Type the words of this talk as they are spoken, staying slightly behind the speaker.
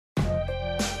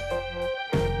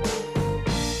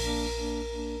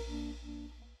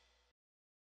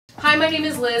Hi, my name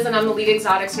is Liz and I'm the lead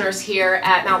exotics nurse here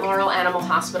at Mount Laurel Animal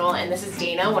Hospital, and this is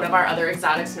Dana, one of our other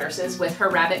exotics nurses, with her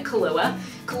rabbit Kahlua.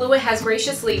 Kahlua has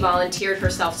graciously volunteered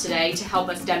herself today to help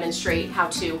us demonstrate how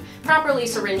to properly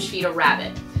syringe feed a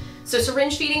rabbit. So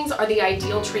syringe feedings are the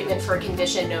ideal treatment for a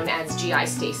condition known as GI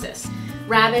stasis.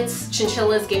 Rabbits,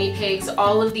 chinchillas, guinea pigs,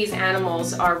 all of these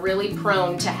animals are really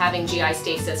prone to having GI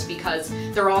stasis because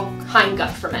they're all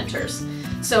hindgut fermenters.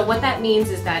 So what that means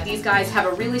is that these guys have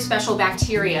a really special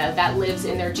bacteria that lives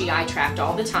in their GI tract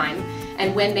all the time,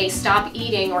 and when they stop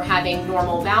eating or having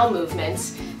normal bowel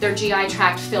movements, their GI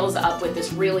tract fills up with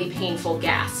this really painful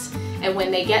gas. And when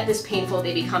they get this painful,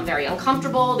 they become very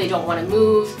uncomfortable, they don't want to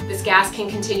move, this gas can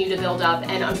continue to build up,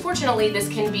 and unfortunately this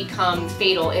can become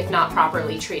fatal if not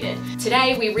properly treated.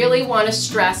 Today we really want to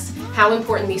stress how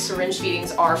important these syringe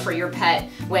feedings are for your pet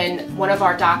when one of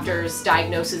our doctors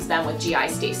diagnoses them with GI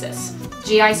stasis.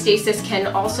 GI stasis can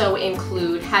also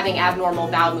include having abnormal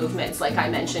bowel movements, like I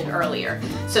mentioned earlier.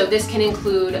 So this can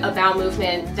include a bowel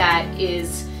movement that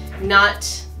is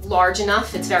not large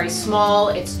enough, it's very small,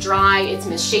 it's dry, it's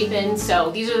misshapen.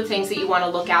 So these are the things that you want to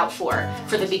look out for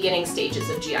the beginning stages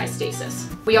of GI stasis.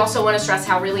 We also want to stress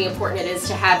how really important it is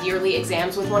to have yearly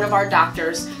exams with one of our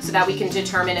doctors so that we can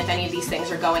determine if any of these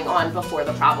things are going on before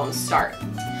the problems start.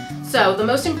 So the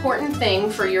most important thing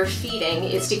for your feeding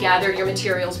is to gather your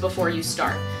materials before you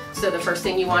start. So the first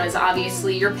thing you want is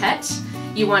obviously your pet.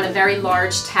 You want a very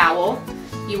large towel.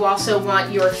 You also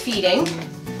want your feeding,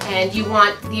 and you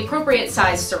want the appropriate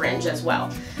size syringe as well.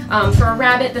 For a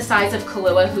rabbit the size of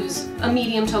Kahlua, who's a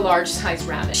medium to large size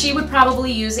rabbit, she would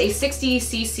probably use a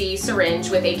 60cc syringe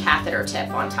with a catheter tip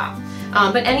on top.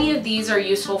 But any of these are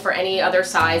useful for any other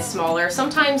size smaller.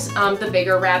 Sometimes the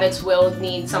bigger rabbits will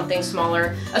need something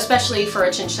smaller, especially for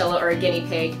a chinchilla or a guinea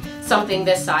pig. Something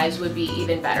this size would be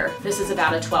even better. This is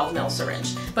about a 12 ml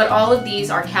syringe. But all of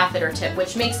these are catheter tip,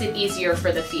 which makes it easier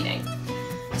for the feeding.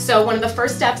 So one of the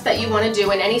first steps that you want to do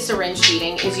in any syringe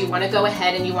feeding is you want to go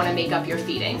ahead and you want to make up your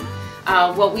feeding.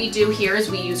 What we do here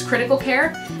is we use critical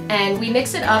care, and we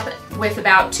mix it up with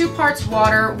about 2 parts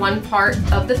water, 1 part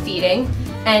of the feeding,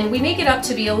 and we make it up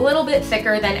to be a little bit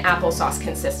thicker than applesauce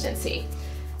consistency.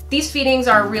 These feedings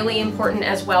are really important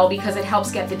as well because it helps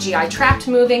get the GI tract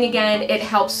moving again, it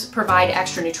helps provide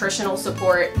extra nutritional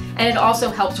support, and it also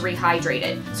helps rehydrate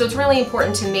it. So it's really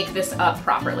important to make this up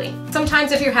properly.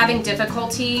 Sometimes if you're having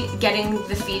difficulty getting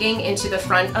the feeding into the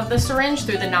front of the syringe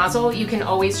through the nozzle, you can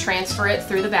always transfer it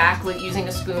through the back with using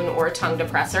a spoon or a tongue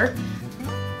depressor.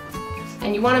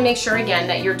 And you want to make sure again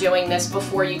that you're doing this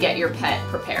before you get your pet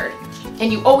prepared.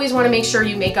 And you always want to make sure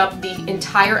you make up the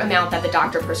entire amount that the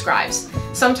doctor prescribes.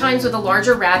 Sometimes with a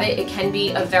larger rabbit it can be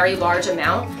a very large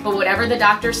amount, but whatever the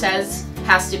doctor says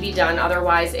has to be done,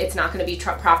 otherwise it's not going to be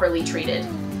properly treated.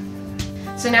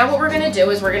 So now what we're going to do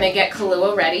is we're going to get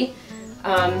Kahlua ready.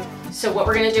 So what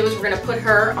we're going to do is we're going to put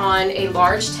her on a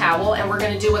large towel and we're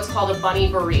going to do what's called a bunny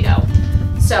burrito.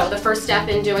 So the first step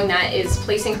in doing that is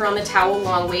placing her on the towel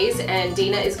long ways, and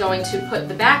Dana is going to put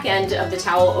the back end of the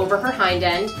towel over her hind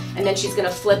end, and then she's going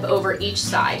to flip over each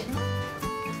side.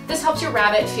 This helps your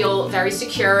rabbit feel very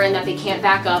secure and that they can't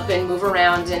back up and move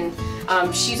around, and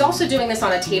she's also doing this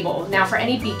on a table. Now for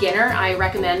any beginner, I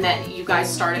recommend that you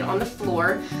guys start it on the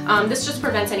floor. This just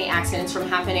prevents any accidents from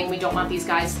happening. We don't want these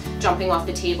guys jumping off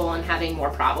the table and having more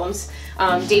problems.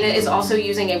 Dana is also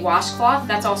using a washcloth.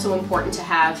 That's also important to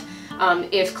have.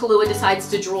 If Kahlua decides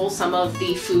to drool some of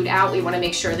the food out, we want to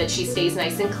make sure that she stays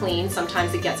nice and clean.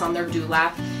 Sometimes it gets on their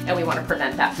dewlap, and we want to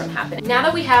prevent that from happening. Now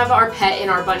that we have our pet in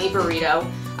our bunny burrito,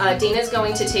 Dana's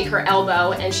going to take her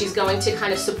elbow and she's going to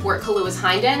kind of support Kahlua's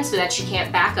hind end so that she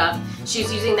can't back up.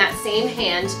 She's using that same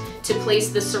hand to place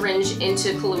the syringe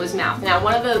into Kahlua's mouth. Now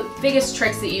one of the biggest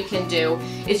tricks that you can do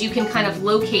is you can kind of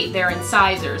locate their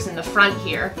incisors in the front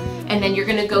here, and then you're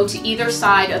going to go to either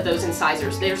side of those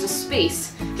incisors. There's a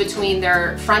space between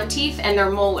their front teeth and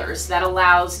their molars that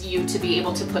allows you to be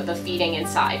able to put the feeding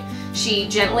inside. She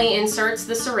gently inserts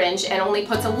the syringe and only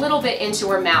puts a little bit into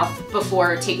her mouth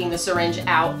before taking the syringe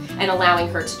out and allowing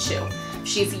her to chew.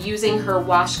 She's using her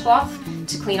washcloth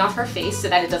to clean off her face so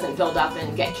that it doesn't build up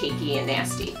and get cakey and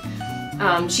nasty.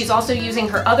 She's also using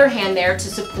her other hand there to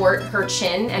support her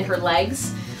chin and her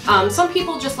legs. Some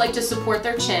people just like to support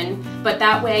their chin, but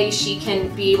that way she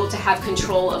can be able to have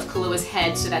control of Kahlua's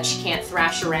head so that she can't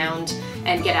thrash around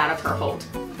and get out of her hold.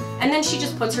 And then she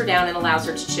just puts her down and allows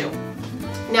her to chew.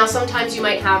 Now sometimes you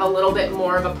might have a little bit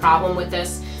more of a problem with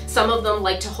this. Some of them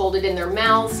like to hold it in their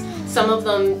mouths, some of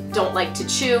them don't like to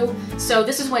chew, so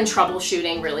this is when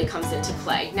troubleshooting really comes into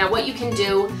play. Now what you can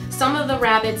do, some of the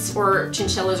rabbits or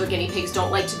chinchillas or guinea pigs don't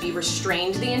like to be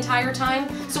restrained the entire time,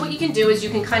 so what you can do is you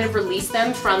can kind of release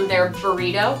them from their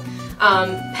burrito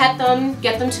Pet them,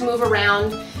 get them to move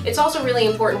around. It's also really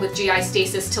important with GI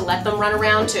stasis to let them run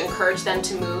around, to encourage them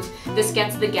to move. This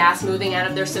gets the gas moving out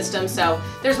of their system, so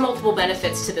there's multiple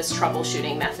benefits to this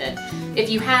troubleshooting method. If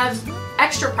you have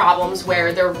extra problems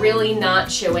where they're really not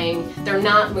chewing, they're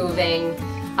not moving,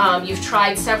 you've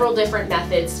tried several different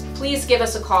methods, please give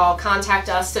us a call, contact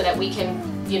us so that we can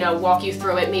walk you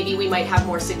through it. Maybe we might have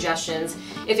more suggestions.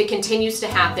 If it continues to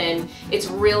happen, it's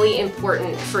really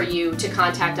important for you to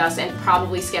contact us and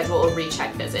probably schedule a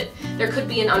recheck visit. There could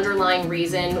be an underlying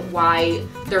reason why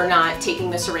they're not taking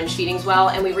the syringe feedings well,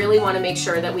 and we really want to make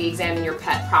sure that we examine your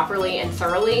pet properly and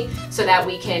thoroughly so that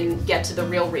we can get to the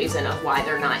real reason of why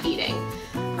they're not eating.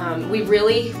 We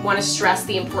really want to stress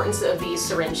the importance of these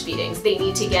syringe feedings. They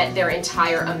need to get their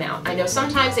entire amount. I know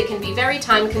sometimes it can be very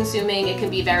time consuming, it can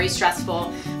be very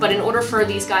stressful, but in order for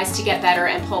these guys to get better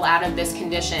and pull out of this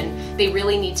condition, they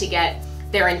really need to get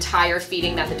their entire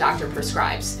feeding that the doctor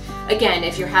prescribes. Again,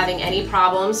 if you're having any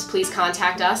problems, please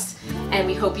contact us, and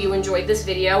we hope you enjoyed this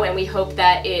video, and we hope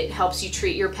that it helps you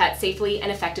treat your pet safely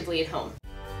and effectively at home.